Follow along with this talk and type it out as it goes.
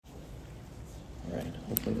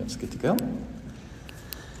Hopefully that's good to go.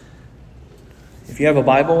 If you have a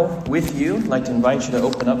Bible with you, I'd like to invite you to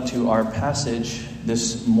open up to our passage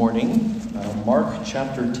this morning, Mark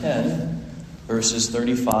chapter 10, verses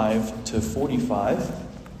 35 to 45.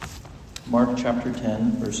 Mark chapter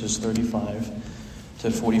 10, verses 35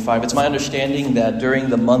 to 45. It's my understanding that during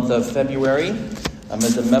the month of February,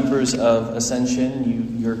 as the members of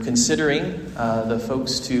Ascension, you're considering the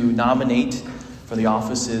folks to nominate for the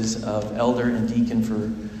offices of elder and deacon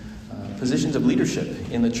for positions of leadership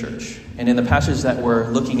in the church. And in the passage that we're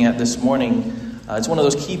looking at this morning, it's one of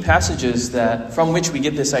those key passages from which we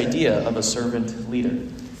get this idea of a servant leader.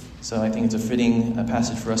 So I think it's a fitting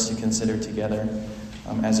passage for us to consider together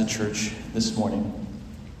as a church this morning.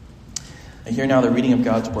 I hear now the reading of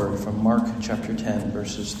God's word from Mark chapter 10,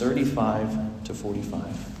 verses 35 to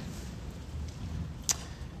 45.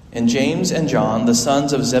 And James and John, the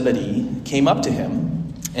sons of Zebedee, came up to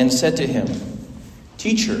him and said to him,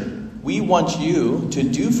 "Teacher, we want you to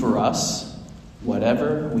do for us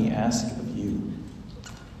whatever we ask of you."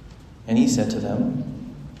 And he said to them,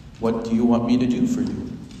 "What do you want me to do for you?"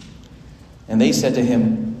 And they said to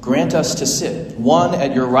him, "Grant us to sit, one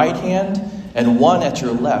at your right hand and one at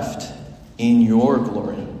your left, in your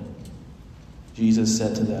glory." Jesus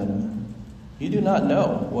said to them, "You do not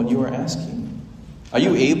know what you are asking. Are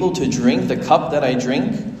you able to drink the cup that I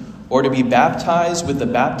drink, or to be baptized with the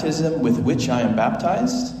baptism with which I am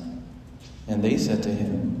baptized?" And they said to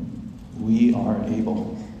him, "We are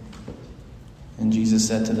able." And Jesus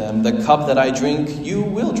said to them, "The cup that I drink, you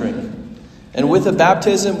will drink. And with the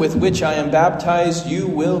baptism with which I am baptized, you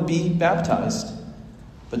will be baptized.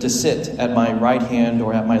 But to sit at my right hand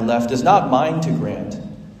or at my left is not mine to grant,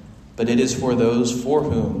 but it is for those for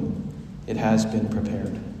whom it has been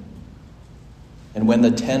prepared." And when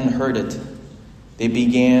the 10 heard it, they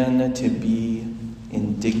began to be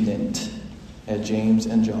indignant at James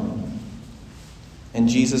and John. And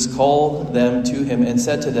Jesus called them to him and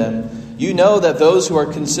said to them, "You know that those who are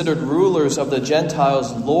considered rulers of the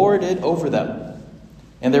Gentiles lord it over them,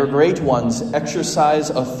 and their great ones exercise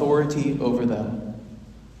authority over them.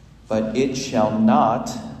 But it shall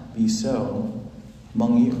not be so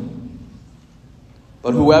among you.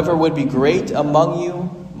 But whoever would be great among you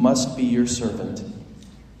must be your servant,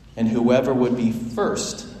 and whoever would be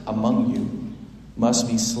first among you must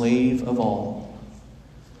be slave of all.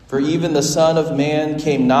 For even the Son of Man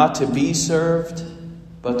came not to be served,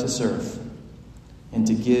 but to serve, and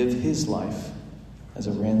to give his life as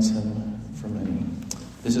a ransom for many."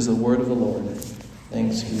 This is the word of the Lord.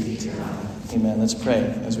 Thanks be to God. Amen. Let's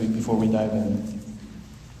pray before we dive in.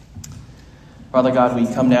 Father God, we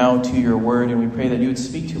come now to your word, and we pray that you would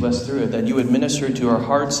speak to us through it, that you would minister to our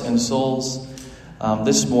hearts and souls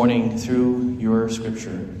this morning through your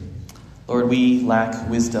scripture. Lord, we lack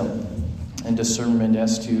wisdom and discernment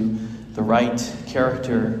as to the right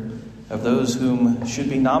character of those whom should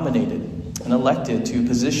be nominated and elected to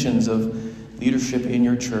positions of leadership in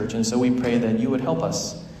your church. And so we pray that you would help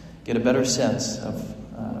us get a better sense of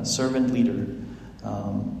servant leader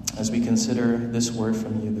as we consider this word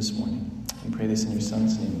from you this morning. We pray this in your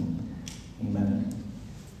Son's name. Amen.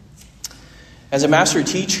 As a master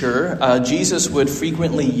teacher, Jesus would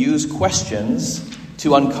frequently use questions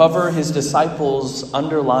to uncover his disciples'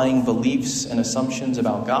 underlying beliefs and assumptions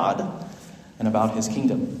about God and about his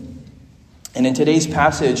kingdom. And in today's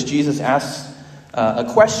passage, Jesus asks a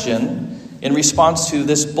question in response to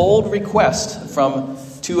this bold request from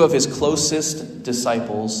two of his closest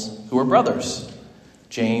disciples who were brothers,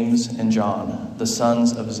 James and John, the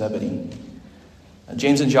sons of Zebedee.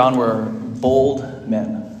 James and John were bold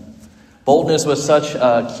men. Boldness was such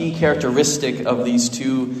a key characteristic of these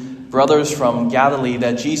two brothers from Galilee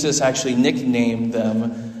that Jesus actually nicknamed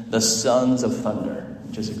them the Sons of Thunder,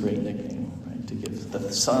 which is a great nickname, right? To give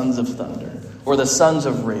the Sons of Thunder, or the Sons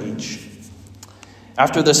of Rage.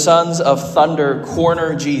 After the Sons of Thunder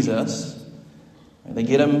corner Jesus, they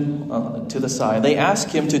get him to the side. They ask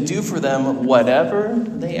him to do for them whatever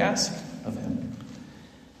they ask of him.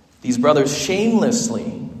 These brothers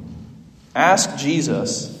shamelessly ask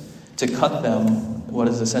Jesus to cut them what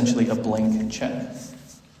is essentially a blank check.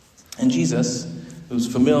 And Jesus, who's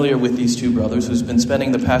familiar with these two brothers, who's been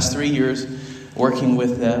spending the past 3 years working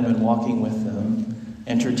with them and walking with them,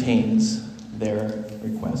 entertains their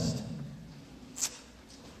request.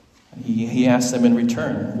 He asks them in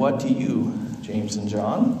return, "What do you, James and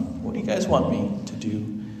John, what do you guys want me to do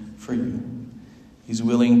for you?" He's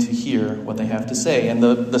willing to hear what they have to say. And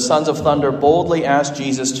the Sons of Thunder boldly ask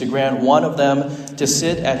Jesus to grant one of them to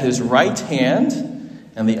sit at his right hand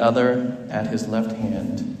and the other at his left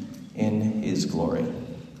hand in his glory.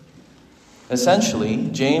 Essentially,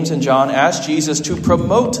 James and John asked Jesus to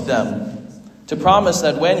promote them, to promise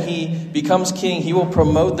that when he becomes king, he will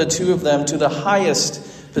promote the two of them to the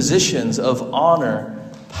highest positions of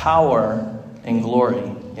honor, power, and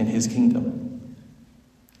glory in his kingdom.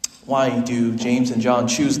 Why do James and John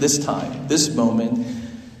choose this time, this moment,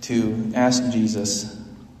 to ask this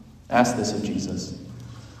of Jesus?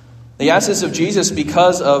 They ask this of Jesus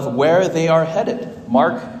because of where they are headed.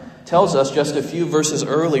 Mark tells us just a few verses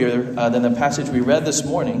earlier than the passage we read this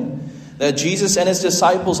morning that Jesus and his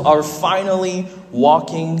disciples are finally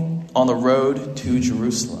walking on the road to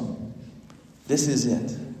Jerusalem. This is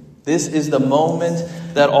it. This is the moment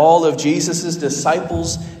that all of Jesus'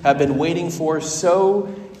 disciples have been waiting for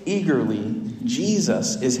so eagerly.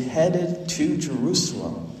 Jesus is headed to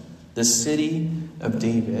Jerusalem, the city of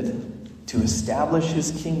David, to establish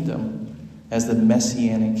his kingdom as the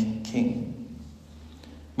Messianic king.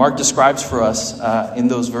 Mark describes for us in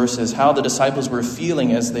those verses how the disciples were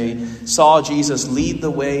feeling as they saw Jesus lead the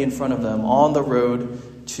way in front of them on the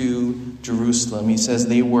road to Jerusalem. He says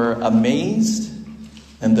they were amazed,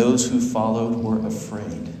 and those who followed were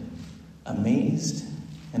afraid. Amazed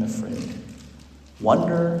and afraid.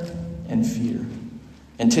 Wonder and fear.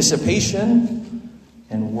 Anticipation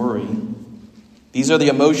and worry. These are the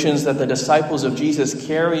emotions that the disciples of Jesus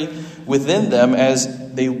carry within them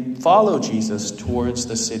as they follow Jesus towards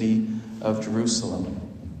the city of Jerusalem.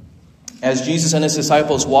 As Jesus and his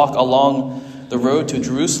disciples walk along the road to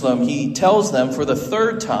Jerusalem, he tells them for the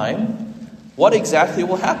third time what exactly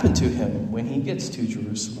will happen to him when he gets to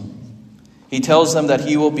Jerusalem. He tells them that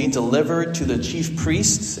he will be delivered to the chief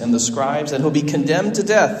priests and the scribes, and he'll be condemned to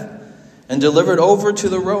death and delivered over to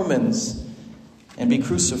the Romans and be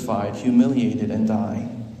crucified, humiliated, and die,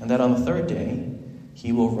 and that on the third day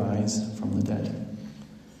he will rise from the dead.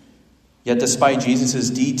 Yet despite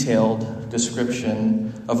Jesus' detailed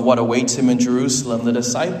description of what awaits him in Jerusalem, the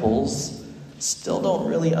disciples still don't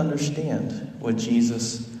really understand what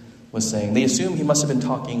Jesus was saying. They assume he must have been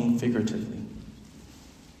talking figuratively.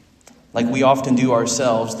 Like we often do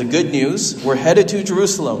ourselves, the good news, we're headed to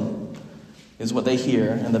Jerusalem, is what they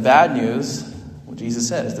hear. And the bad news, what Jesus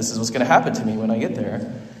says, this is what's going to happen to me when I get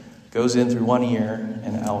there, goes in through one ear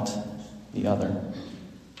and out the other.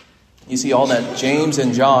 You see, all that James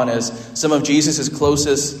and John, as some of Jesus'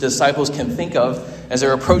 closest disciples can think of as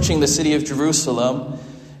they're approaching the city of Jerusalem,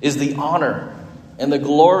 is the honor and the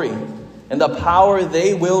glory and the power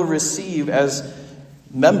they will receive as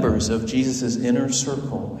members of Jesus' inner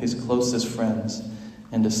circle, his closest friends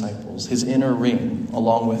and disciples, his inner ring,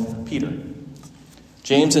 along with Peter.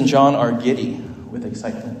 James and John are giddy with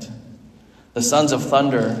excitement. The sons of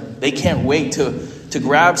thunder, they can't wait to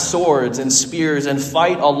grab swords and spears and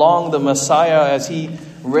fight along the Messiah as he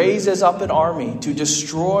raises up an army to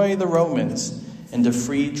destroy the Romans and to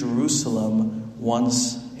free Jerusalem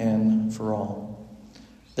once and for all.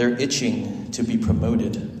 They're itching to be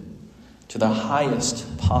promoted to the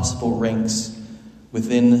highest possible ranks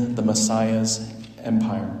within the Messiah's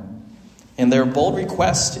empire. And their bold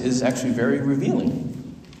request is actually very revealing.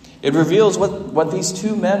 It reveals what these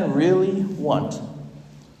two men really want,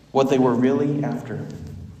 what they were really after.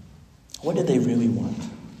 What did they really want?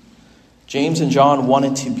 James and John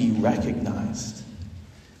wanted to be recognized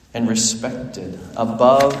and respected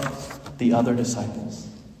above the other disciples.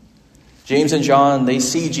 James and John, they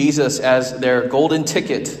see Jesus as their golden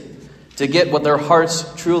ticket to get what their hearts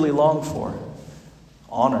truly long for: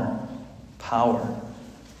 honor, power,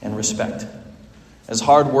 and respect. As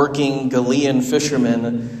hardworking Galilean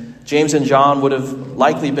fishermen, James and John would have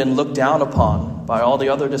likely been looked down upon by all the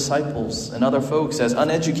other disciples and other folks as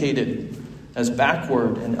uneducated, as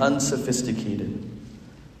backward and unsophisticated.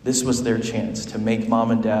 This was their chance to make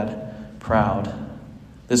mom and dad proud.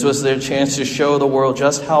 This was their chance to show the world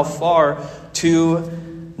just how far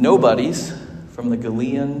two nobodies from the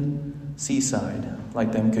Galilean seaside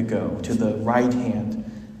like them could go, to the right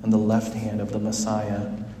hand and the left hand of the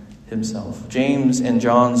Messiah himself. James and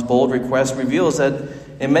John's bold request reveals that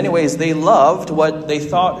in many ways they loved what they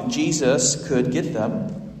thought Jesus could get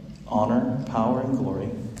them: honor, power, and glory,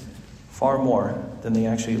 far more than they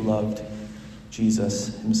actually loved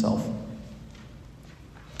Jesus himself.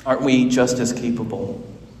 Aren't we just as capable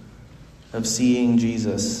of seeing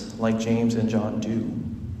Jesus like James and John do?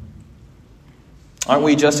 Aren't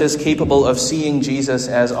we just as capable of seeing Jesus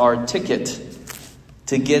as our ticket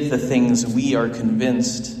to get the things we are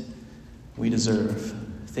convinced we deserve,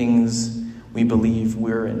 things we believe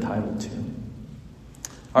we're entitled to?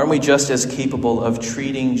 Aren't we just as capable of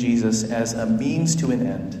treating Jesus as a means to an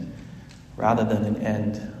end rather than an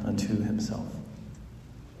end unto himself?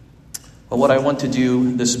 But what I want to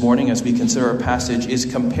do this morning as we consider our passage is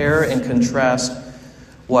compare and contrast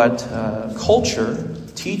what culture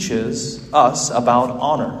teaches us about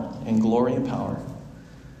honor and glory and power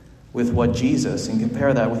with what Jesus, and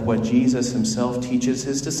compare that with what Jesus himself teaches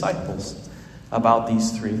his disciples about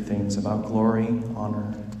these three things, about glory,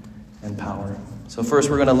 honor, and power. So first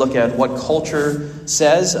we're going to look at what culture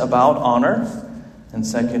says about honor, and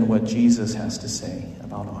second, what Jesus has to say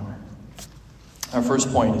about honor. Our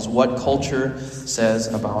first point is what culture says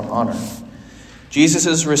about honor.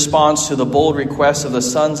 Jesus' response to the bold request of the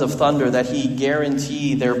sons of thunder that he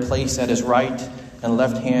guarantee their place at his right and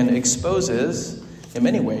left hand exposes, in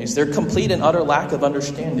many ways, their complete and utter lack of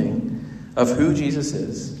understanding of who Jesus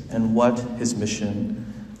is and what his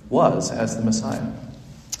mission was as the Messiah.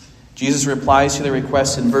 Jesus replies to the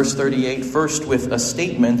request in verse 38, first with a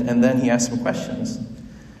statement, and then he asks some questions.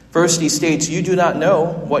 First, he states, "You do not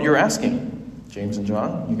know what you're asking." James and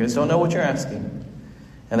John, you guys don't know what you're asking.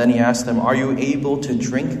 And then he asks them, "Are you able to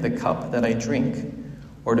drink the cup that I drink,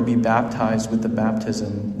 or to be baptized with the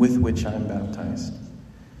baptism with which I am baptized?"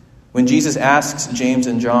 When Jesus asks James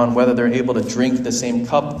and John whether they're able to drink the same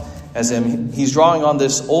cup as him, he's drawing on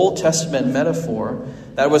this Old Testament metaphor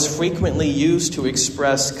that was frequently used to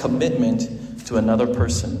express commitment to another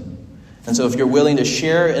person. And so if you're willing to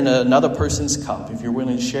share in another person's cup, if you're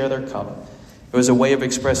willing to share their cup, it was a way of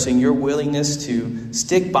expressing your willingness to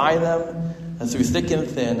stick by them through thick and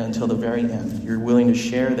thin until the very end. You're willing to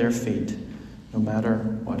share their fate no matter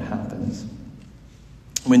what happens.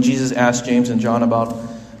 When Jesus asked James and John about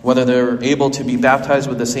whether they're able to be baptized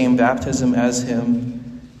with the same baptism as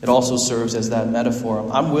him, it also serves as that metaphor.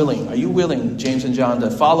 I'm willing. Are you willing, James and John, to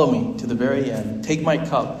follow me to the very end? Take my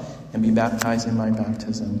cup and be baptized in my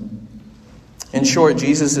baptism. In short,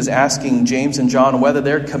 Jesus is asking James and John whether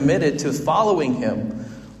they're committed to following him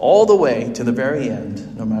all the way to the very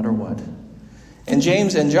end, no matter what. And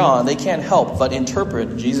James and John, they can't help but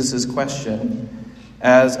interpret Jesus' question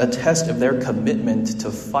as a test of their commitment to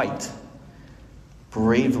fight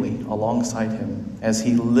bravely alongside him as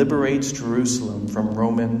he liberates Jerusalem from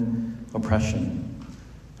Roman oppression.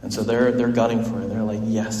 And so they're gunning for it. They're like,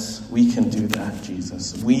 yes, we can do that,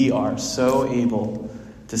 Jesus. We are so able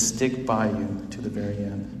to stick by you to the very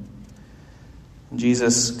end. And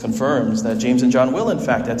Jesus confirms that James and John will, in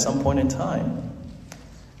fact, at some point in time,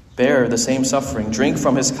 bear the same suffering, drink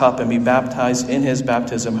from his cup, and be baptized in his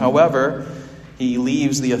baptism. However, he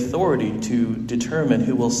leaves the authority to determine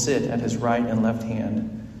who will sit at his right and left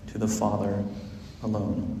hand to the Father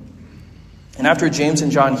alone. And after James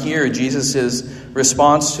and John hear Jesus'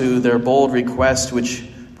 response to their bold request, which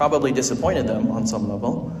probably disappointed them on some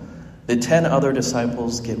level, the 10 other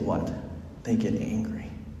disciples get what? They get angry.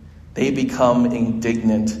 They become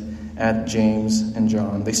indignant at James and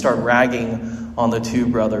John. They start ragging on the two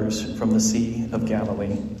brothers from the Sea of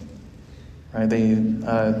Galilee. Right?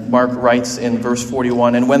 Mark writes in verse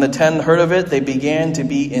 41, "And when the 10 heard of it, they began to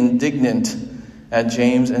be indignant at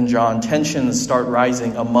James and John." Tensions start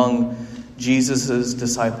rising among Jesus'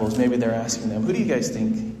 disciples. Maybe they're asking them, who do you guys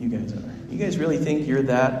think you guys are? You guys really think you're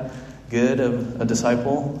that good of a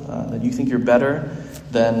disciple? That you think you're better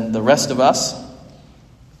than the rest of us?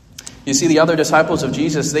 You see, the other disciples of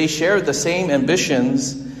Jesus, they shared the same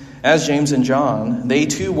ambitions as James and John. They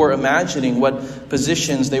too were imagining what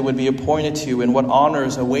positions they would be appointed to and what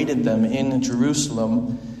honors awaited them in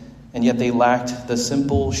Jerusalem, and yet they lacked the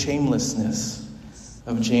simple shamelessness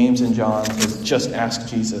of James and John to just ask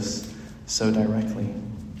Jesus so directly.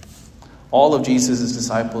 All of Jesus'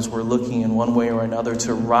 disciples were looking in one way or another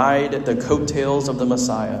to ride the coattails of the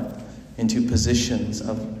Messiah into positions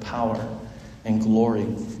of power and glory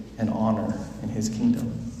and honor in his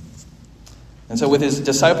kingdom. And so with his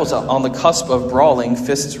disciples on the cusp of brawling,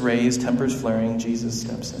 fists raised, tempers flaring, Jesus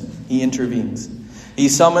steps in. He intervenes. He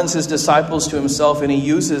summons his disciples to himself, and he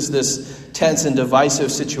uses this tense and divisive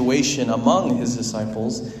situation among his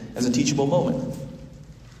disciples as a teachable moment.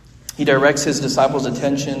 He directs his disciples'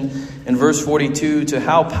 attention in verse 42 to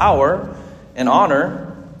how power and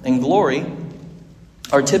honor and glory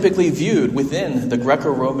are typically viewed within the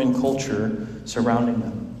Greco-Roman culture surrounding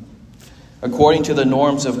them. According to the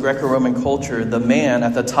norms of Greco-Roman culture, the man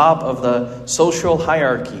at the top of the social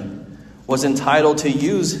hierarchy was entitled to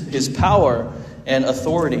use his power and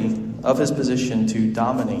authority of his position to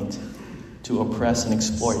dominate, to oppress and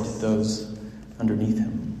exploit those underneath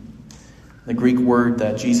him. The Greek word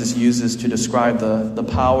that Jesus uses to describe the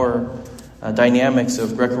power dynamics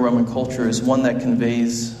of Greco-Roman culture is one that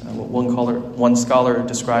conveys what one scholar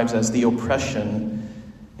describes as the oppression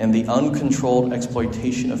and the uncontrolled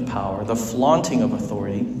exploitation of power, the flaunting of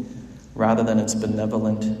authority rather than its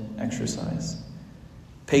benevolent exercise.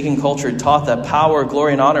 Pagan culture taught that power,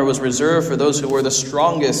 glory, and honor was reserved for those who were the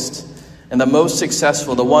strongest and the most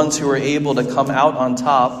successful, the ones who were able to come out on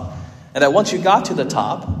top. And that once you got to the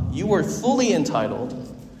top, you were fully entitled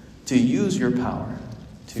to use your power,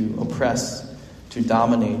 to oppress, to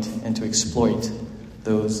dominate, and to exploit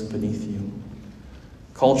those beneath you.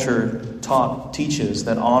 Culture teaches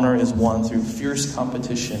that honor is won through fierce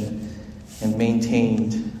competition and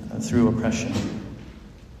maintained through oppression.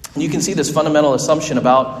 And you can see this fundamental assumption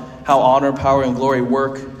about how honor, power, and glory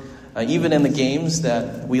work even in the games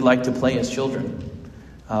that we like to play as children.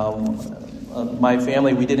 My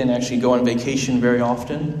family, we didn't actually go on vacation very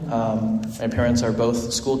often. My parents are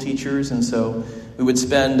both school teachers, and so we would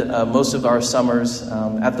spend most of our summers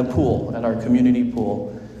at the pool, at our community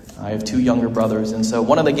pool. I have two younger brothers, and so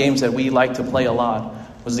one of the games that we liked to play a lot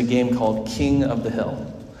was a game called King of the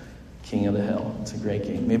Hill. King of the Hill. It's a great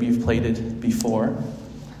game. Maybe you've played it before.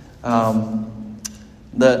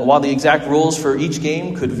 While the exact rules for each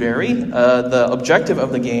game could vary, the objective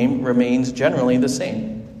of the game remains generally the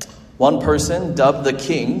same. One person, dubbed the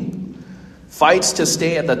king, fights to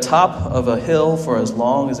stay at the top of a hill for as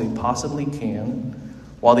long as they possibly can,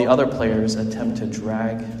 while the other players attempt to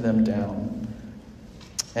drag them down.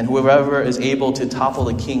 And whoever is able to topple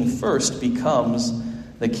the king first becomes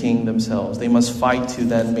the king themselves. They must fight to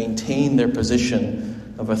then maintain their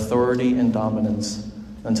position of authority and dominance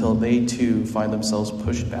until they too find themselves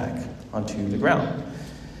pushed back onto the ground.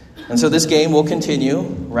 And so this game will continue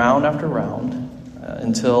round after round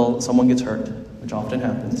until someone gets hurt, which often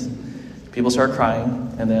happens. People start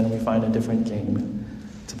crying, and then we find a different game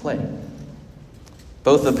to play.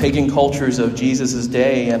 Both the pagan cultures of Jesus'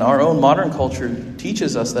 day and our own modern culture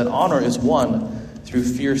teaches us that honor is won through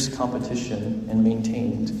fierce competition and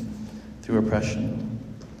maintained through oppression.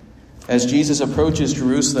 As Jesus approaches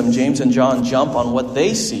Jerusalem, James and John jump on what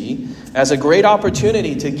they see as a great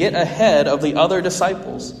opportunity to get ahead of the other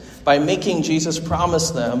disciples by making Jesus promise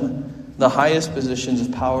them the highest positions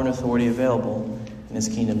of power and authority available in his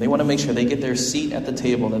kingdom. They want to make sure they get their seat at the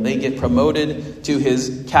table, that they get promoted to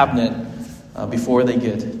his cabinet before they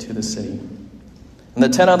get to the city. And the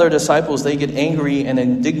 10 other disciples, they get angry and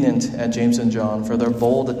indignant at James and John for their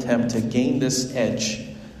bold attempt to gain this edge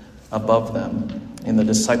above them in the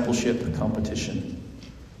discipleship competition.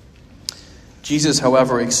 Jesus,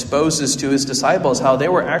 however, exposes to his disciples how they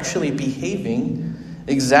were actually behaving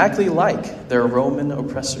exactly like their Roman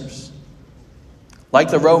oppressors.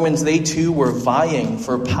 Like the Romans, they too were vying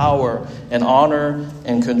for power and honor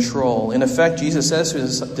and control. In effect, Jesus says to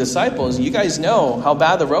his disciples, you guys know how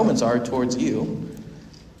bad the Romans are towards you.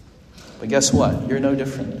 But guess what? You're no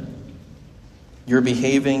different. You're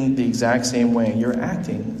behaving the exact same way. You're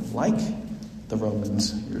acting like the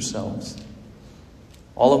Romans yourselves.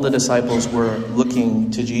 All of the disciples were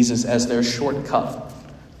looking to Jesus as their shortcut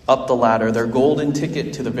up the ladder, their golden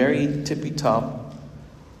ticket to the very tippy top.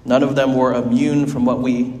 None of them were immune from what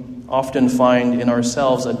we often find in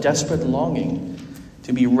ourselves, a desperate longing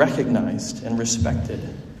to be recognized and respected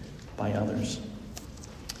by others.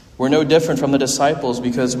 We're no different from the disciples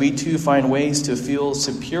because we too find ways to feel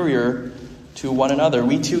superior to one another.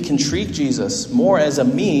 We too can treat Jesus more as a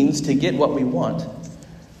means to get what we want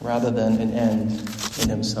rather than an end in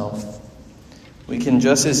himself. We can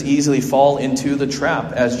just as easily fall into the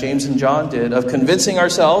trap, as James and John did, of convincing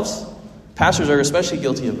ourselves, pastors are especially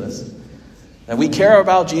guilty of this, that we care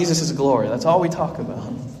about Jesus' glory. That's all we talk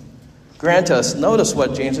about. Grant us, notice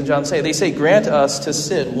what James and John say. They say, grant us to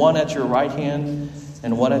sit one at your right hand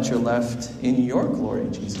and one at your left in your glory,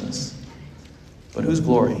 Jesus. But whose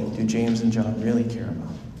glory do James and John really care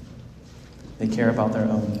about? They care about their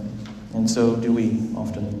own. And so do we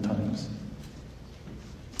oftentimes.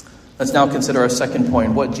 Let's now consider our second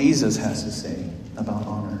point, what Jesus has to say about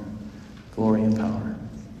honor, glory, and power.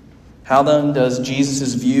 How then does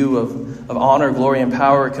Jesus' view of honor, glory, and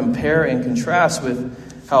power compare and contrast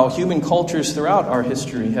with how human cultures throughout our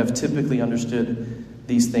history have typically understood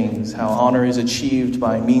these things? How honor is achieved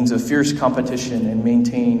by means of fierce competition and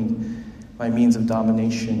maintained by means of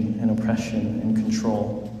domination and oppression and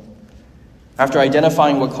control. After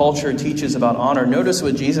identifying what culture teaches about honor, notice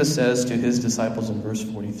what Jesus says to his disciples in verse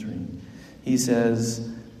 43. He says,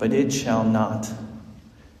 but it shall not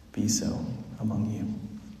be so among you.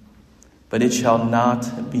 But it shall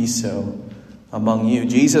not be so among you.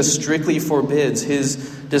 Jesus strictly forbids his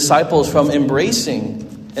disciples from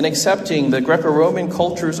embracing and accepting the Greco-Roman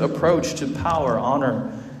culture's approach to power,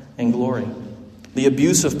 honor, and glory. The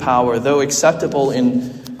abuse of power, though acceptable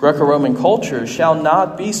in Greco-Roman culture, shall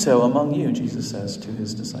not be so among you, Jesus says to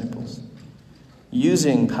his disciples.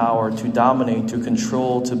 Using power to dominate, to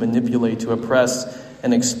control, to manipulate, to oppress,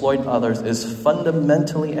 and exploit others is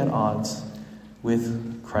fundamentally at odds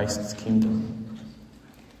with Christ's kingdom.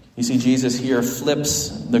 You see, Jesus here flips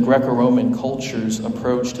the Greco-Roman culture's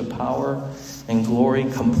approach to power and glory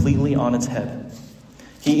completely on its head.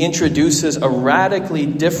 He introduces a radically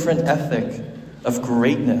different ethic of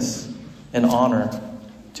greatness and honor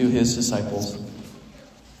to his disciples.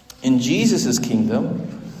 In Jesus'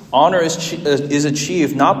 kingdom, honor is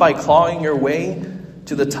achieved not by clawing your way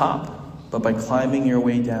to the top, but by climbing your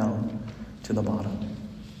way down to the bottom.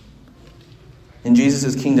 In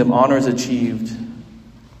Jesus' kingdom, honor is achieved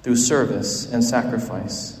through service and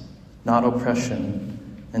sacrifice, not oppression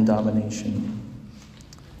and domination.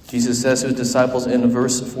 Jesus says to his disciples in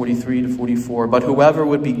verse 43 to 44, "But whoever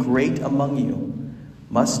would be great among you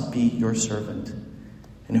must be your servant,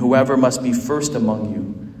 and whoever must be first among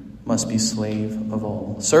you must be slave of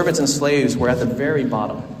all." Servants and slaves were at the very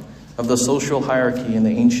bottom of the social hierarchy in the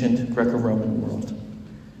ancient Greco-Roman world.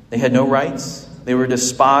 They had no rights. They were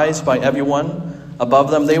despised by everyone above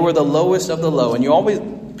them. They were the lowest of the low.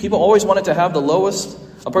 And people always wanted to have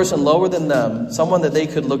a person lower than them, someone that they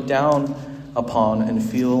could look down upon and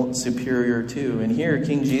feel superior to. And here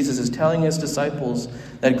King Jesus is telling his disciples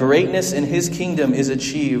that greatness in his kingdom is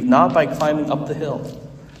achieved not by climbing up the hill,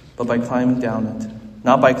 but by climbing down it.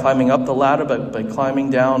 Not by climbing up the ladder, but by climbing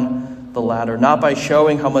down the ladder. Not by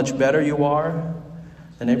showing how much better you are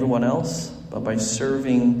than everyone else, but by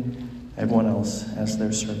serving everyone else as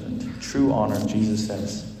their servant. True honor, Jesus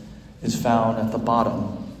says, is found at the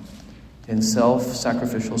bottom in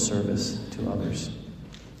self-sacrificial service to others.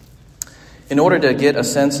 In order to get a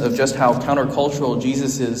sense of just how countercultural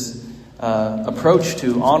Jesus' approach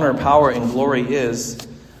to honor, power, and glory is,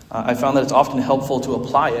 I found that it's often helpful to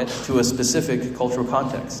apply it to a specific cultural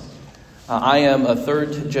context. I am a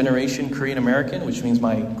third-generation Korean American, which means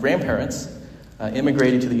my grandparents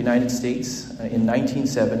immigrated to the United States in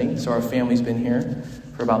 1970, so our family's been here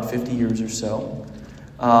for about 50 years or so.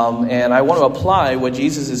 And I want to apply what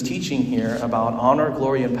Jesus is teaching here about honor,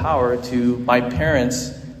 glory, and power to my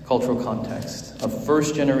parents' cultural context, a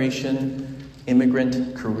first-generation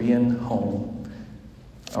immigrant Korean home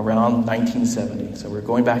around 1970. So we're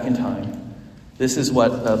going back in time. This is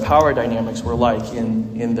what the power dynamics were like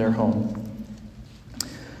in their home.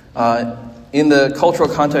 In the cultural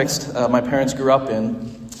context my parents grew up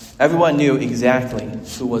in, everyone knew exactly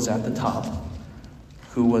who was at the top,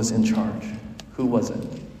 who was in charge. Who was it?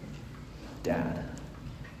 Dad.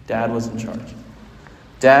 Dad was in charge.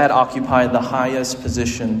 Dad occupied the highest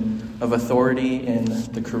position of authority in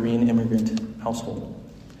the Korean immigrant household.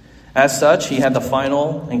 As such, he had the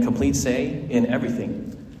final and complete say in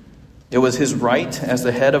everything. It was his right as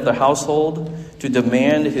the head of the household to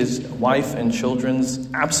demand his wife and children's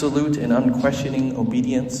absolute and unquestioning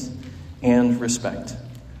obedience and respect.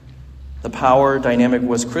 The power dynamic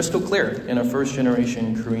was crystal clear in a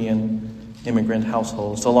first-generation Korean immigrant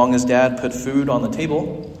household. So long as Dad put food on the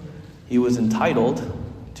table, he was entitled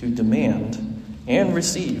to demand and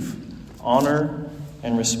receive honor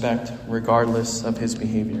and respect regardless of his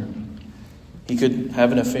behavior. He could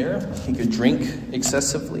have an affair, he could drink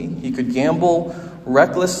excessively, he could gamble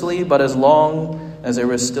recklessly, but as long as there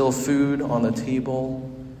was still food on the table,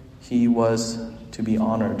 he was to be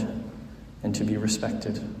honored and to be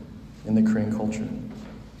respected in the Korean culture.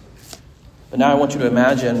 But now I want you to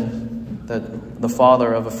imagine that the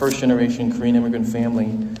father of a first-generation Korean immigrant family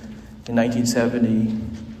in 1970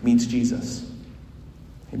 meets Jesus.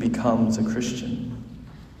 He becomes a Christian.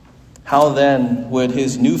 How then would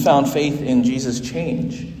his newfound faith in Jesus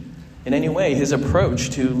change in any way his approach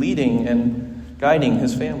to leading and guiding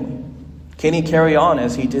his family? Can he carry on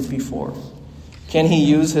as he did before? Can he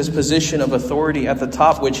use his position of authority at the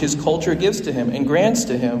top, which his culture gives to him and grants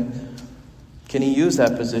to him? Can he use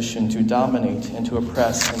that position to dominate and to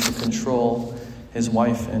oppress and to control his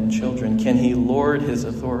wife and children? Can he lord his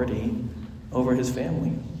authority over his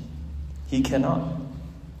family? He cannot.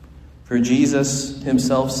 For Jesus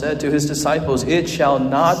himself said to his disciples, "It shall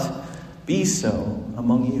not be so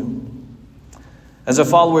among you." As a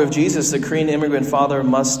follower of Jesus, the Korean immigrant father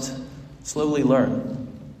must slowly learn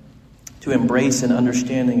to embrace an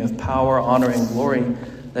understanding of power, honor, and glory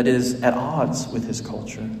that is at odds with his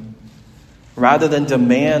culture. Rather than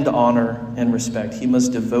demand honor and respect, he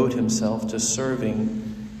must devote himself to serving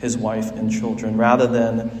his wife and children. Rather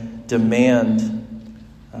than demand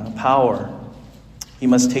power, he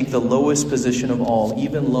must take the lowest position of all,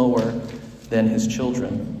 even lower than his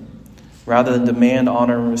children. Rather than demand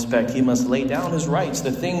honor and respect, he must lay down his rights,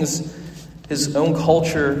 the things his own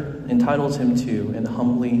culture entitles him to, and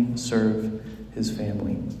humbly serve his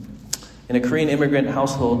family. In a Korean immigrant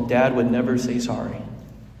household, Dad would never say sorry.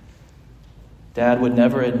 Dad would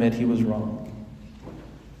never admit he was wrong.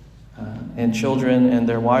 And children and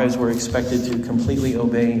their wives were expected to completely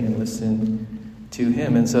obey and listen to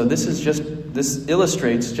him. And so this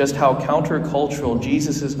illustrates just how countercultural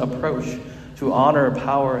Jesus' approach to honor,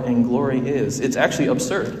 power, and glory is. It's actually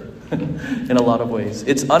absurd in a lot of ways.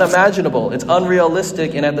 It's unimaginable, it's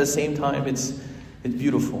unrealistic, and at the same time, it's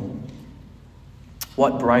beautiful.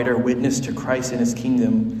 What brighter witness to Christ and his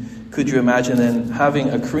kingdom could you imagine than having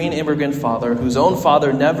a Korean immigrant father whose own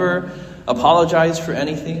father never apologized for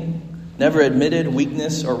anything, never admitted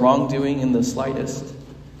weakness or wrongdoing in the slightest?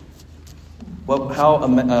 How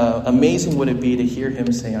amazing would it be to hear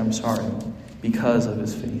him say, "I'm sorry," because of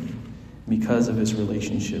his faith, because of his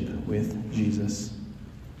relationship with Jesus.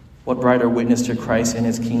 What brighter witness to Christ and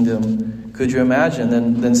his kingdom could you imagine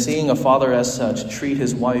than seeing a father as such treat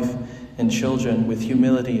his wife and children with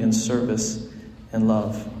humility and service and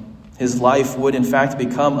love? His life would in fact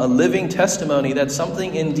become a living testimony that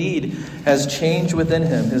something indeed has changed within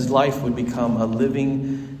him. His life would become a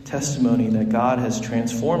living testimony that God has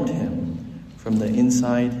transformed him from the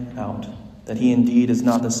inside out, that he indeed is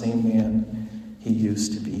not the same man he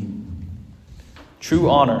used to be. True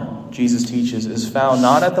honor, Jesus teaches, is found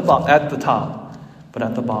not at the top, but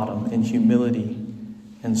at the bottom, in humility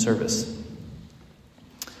and service.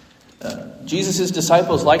 Jesus'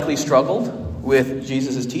 disciples likely struggled with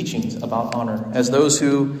Jesus' teachings about honor, as those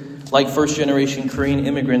who, like first-generation Korean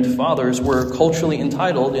immigrant fathers, were culturally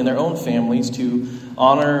entitled in their own families to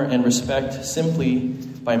honor and respect simply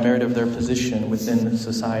by merit of their position within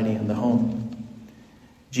society and the home.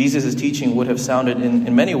 Jesus' teaching would have sounded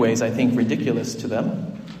in many ways, I think, ridiculous to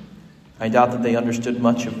them. I doubt that they understood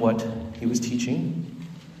much of what he was teaching.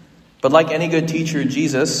 But like any good teacher,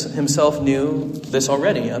 Jesus himself knew this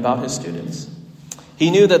already about his students. He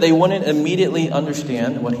knew that they wouldn't immediately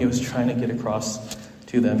understand what he was trying to get across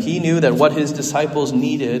to them. He knew that what his disciples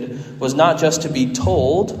needed was not just to be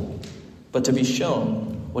told, but to be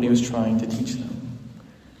shown what he was trying to teach them.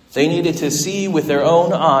 They needed to see with their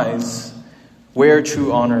own eyes where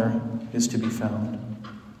true honor is to be found.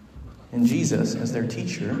 And Jesus, as their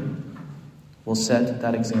teacher, will set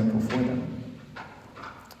that example for them.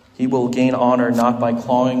 He will gain honor not by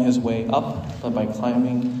clawing his way up, but by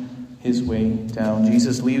climbing his way down.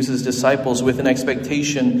 Jesus leaves his disciples with an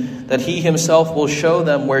expectation that he himself will show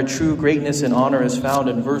them where true greatness and honor is found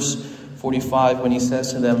in verse 45 when he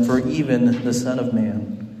says to them, "For even the Son of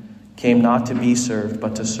Man came not to be served,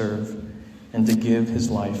 but to serve, and to give his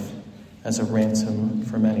life as a ransom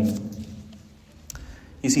for many."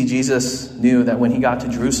 You see, Jesus knew that when he got to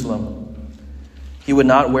Jerusalem, he would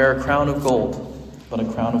not wear a crown of gold, but a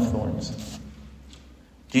crown of thorns.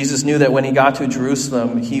 Jesus knew that when he got to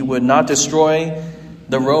Jerusalem, he would not destroy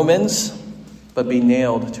the Romans, but be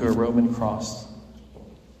nailed to a Roman cross.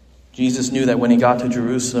 Jesus knew that when he got to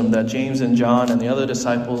Jerusalem, that James and John and the other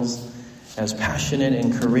disciples, as passionate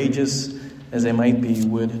and courageous as they might be,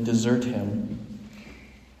 would desert him.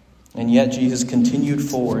 And yet Jesus continued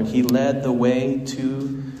forward. He led the way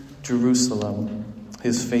to Jerusalem,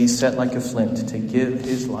 his face set like a flint, to give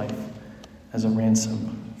his life as a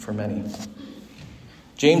ransom for many.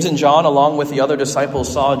 James and John, along with the other disciples,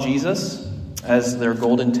 saw Jesus as their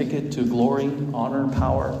golden ticket to glory, honor,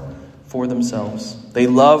 power for themselves. They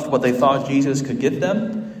loved what they thought Jesus could give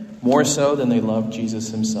them, more so than they loved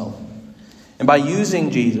Jesus himself. And by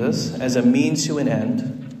using Jesus as a means to an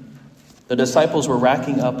end, the disciples were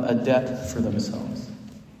racking up a debt for themselves.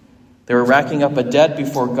 They were racking up a debt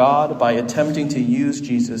before God by attempting to use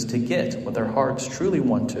Jesus to get what their hearts truly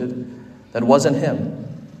wanted that wasn't him.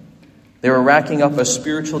 They were racking up a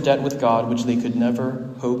spiritual debt with God which they could never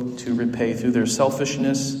hope to repay through their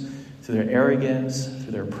selfishness, through their arrogance,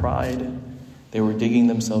 through their pride. They were digging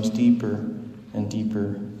themselves deeper and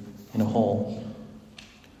deeper in a hole.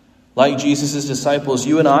 Like Jesus' disciples,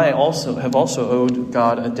 you and I have also owed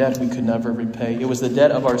God a debt we could never repay. It was the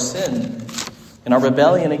debt of our sin and our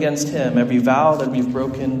rebellion against him. Every vow that we've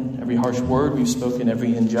broken, every harsh word we've spoken,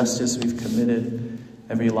 every injustice we've committed,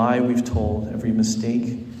 every lie we've told, every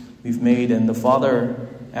mistake we've made. And the Father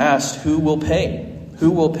asked, who will pay?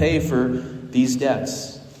 Who will pay for these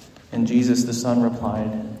debts? And Jesus the Son replied,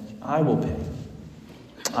 I will pay.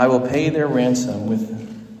 I will pay their ransom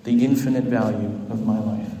with the infinite value of my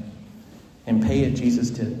life. And pay it Jesus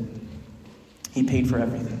did. He paid for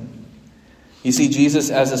everything. You see, Jesus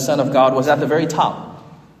as the Son of God was at the very top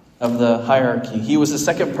of the hierarchy. He was the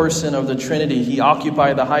second person of the Trinity. He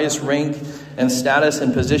occupied the highest rank and status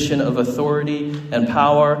and position of authority and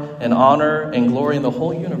power and honor and glory in the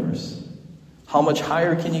whole universe. How much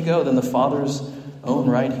higher can you go than the Father's own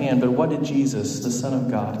right hand? But what did Jesus, the Son of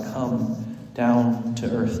God, come down to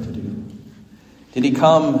earth to do? Did he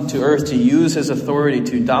come to earth to use his authority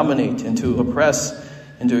to dominate and to oppress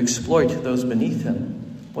and to exploit those beneath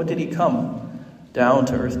him? What did he come down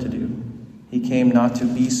to earth to do? He came not to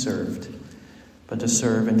be served, but to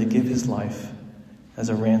serve and to give his life as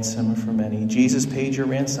a ransom for many. Jesus paid your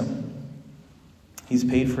ransom. He's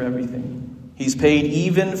paid for everything. He's paid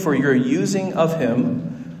even for your using of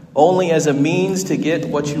him only as a means to get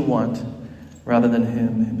what you want rather than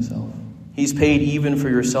him himself. He's paid even for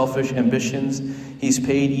your selfish ambitions. He's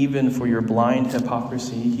paid even for your blind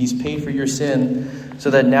hypocrisy. He's paid for your sin so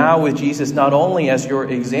that now with Jesus, not only as your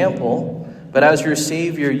example, but as your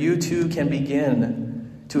Savior, you too can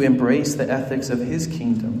begin to embrace the ethics of his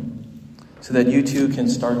kingdom so that you too can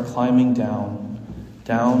start climbing down,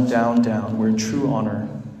 where true honor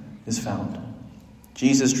is found.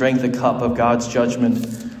 Jesus drank the cup of God's judgment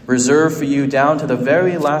reserved for you down to the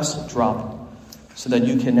very last drop, so that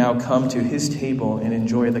you can now come to his table and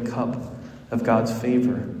enjoy the cup of God's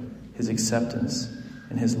favor, his acceptance,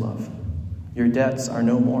 and his love. Your debts are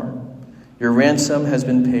no more. Your ransom has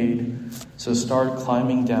been paid, so start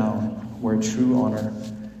climbing down where true honor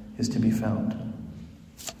is to be found.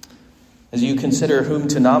 As you consider whom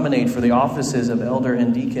to nominate for the offices of elder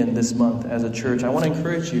and deacon this month as a church, I want to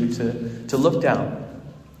encourage you to look down.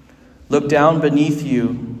 Look down beneath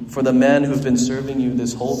you for the men who've been serving you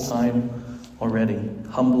this whole time already,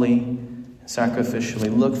 humbly,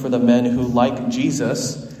 sacrificially. Look for the men who, like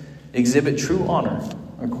Jesus, exhibit true honor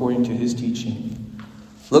according to his teaching.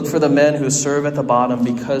 Look for the men who serve at the bottom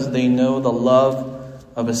because they know the love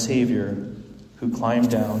of a Savior who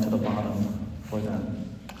climbed down to the bottom for them.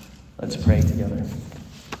 Let's pray together.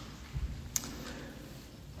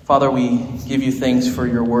 Father, we give you thanks for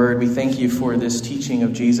your word. We thank you for this teaching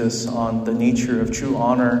of Jesus on the nature of true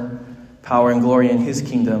honor, power, and glory in his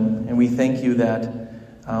kingdom. And we thank you that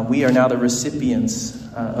we are now the recipients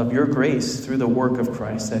of your grace through the work of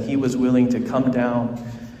Christ, that he was willing to come down,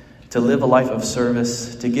 to live a life of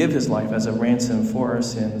service, to give his life as a ransom for our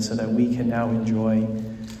sins so that we can now enjoy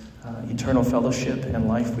eternal fellowship and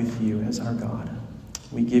life with you as our God.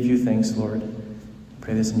 We give you thanks, Lord. I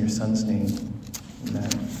pray this in your Son's name. Amen.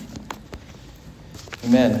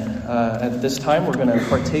 Amen. At this time, we're going to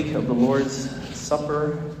partake of the Lord's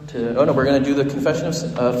Supper. We're going to do the confession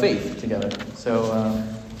of faith together. So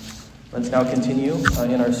let's now continue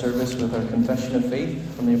in our service with our confession of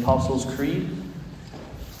faith from the Apostles' Creed.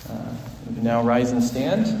 We can now rise and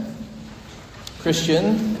stand.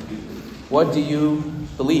 Christian, what do you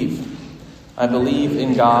believe? I believe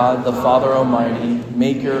in God, the Father Almighty,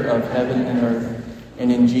 maker of heaven and earth,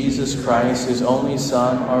 and in Jesus Christ, his only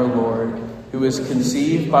Son, our Lord, who was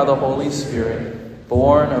conceived by the Holy Spirit,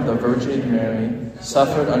 born of the Virgin Mary,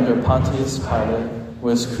 suffered under Pontius Pilate,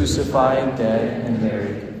 was crucified, dead, and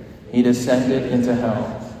buried. He descended into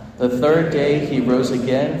hell. The third day he rose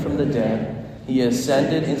again from the dead. He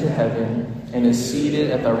ascended into heaven and is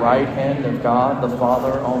seated at the right hand of God the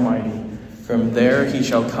Father Almighty. From there he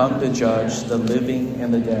shall come to judge the living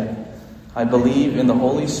and the dead. I believe in the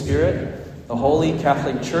Holy Spirit, the Holy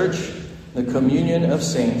Catholic Church, the communion of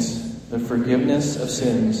saints, the forgiveness of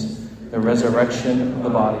sins, the resurrection of the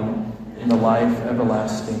body, and the life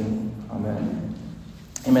everlasting. Amen.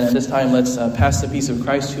 Amen. At this time, let's pass the peace of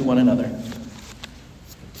Christ to one another.